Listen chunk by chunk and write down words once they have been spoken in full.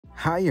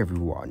Hi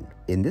everyone,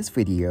 in this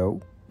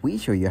video, we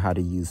show you how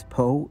to use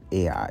Poe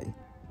AI.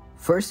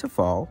 First of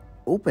all,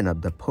 open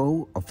up the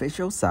Poe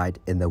official site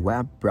in the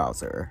web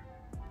browser.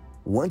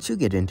 Once you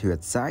get into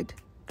its site,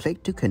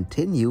 click to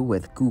continue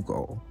with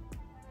Google.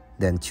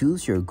 Then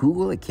choose your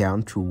Google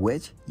account through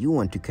which you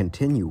want to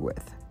continue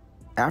with.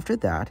 After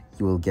that,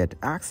 you will get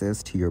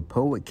access to your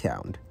Poe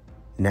account.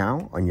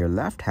 Now, on your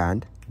left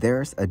hand,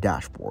 there's a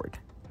dashboard.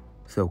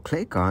 So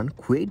click on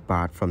Create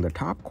Bot from the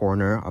top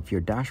corner of your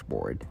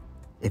dashboard.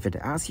 If it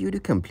asks you to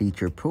complete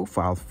your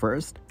profile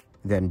first,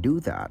 then do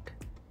that.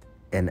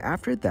 And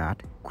after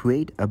that,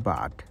 create a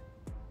bot.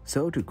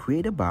 So to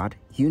create a bot,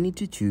 you need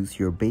to choose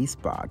your base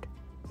bot.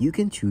 You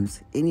can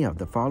choose any of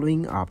the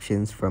following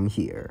options from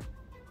here.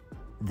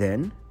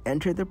 Then,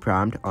 enter the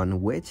prompt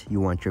on which you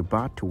want your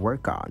bot to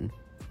work on.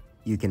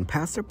 You can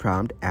pass the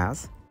prompt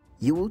as,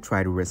 you will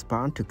try to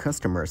respond to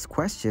customers'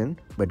 question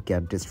but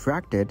get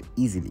distracted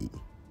easily.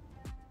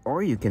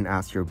 Or you can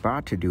ask your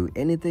bot to do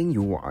anything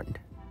you want.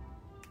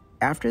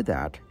 After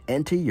that,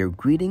 enter your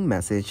greeting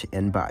message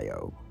and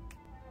bio.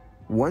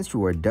 Once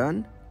you are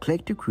done,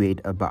 click to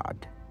create a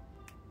bot.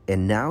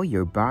 And now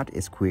your bot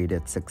is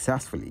created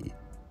successfully.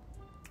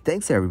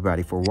 Thanks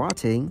everybody for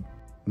watching.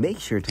 Make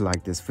sure to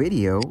like this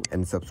video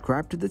and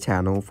subscribe to the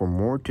channel for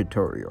more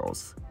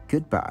tutorials.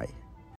 Goodbye.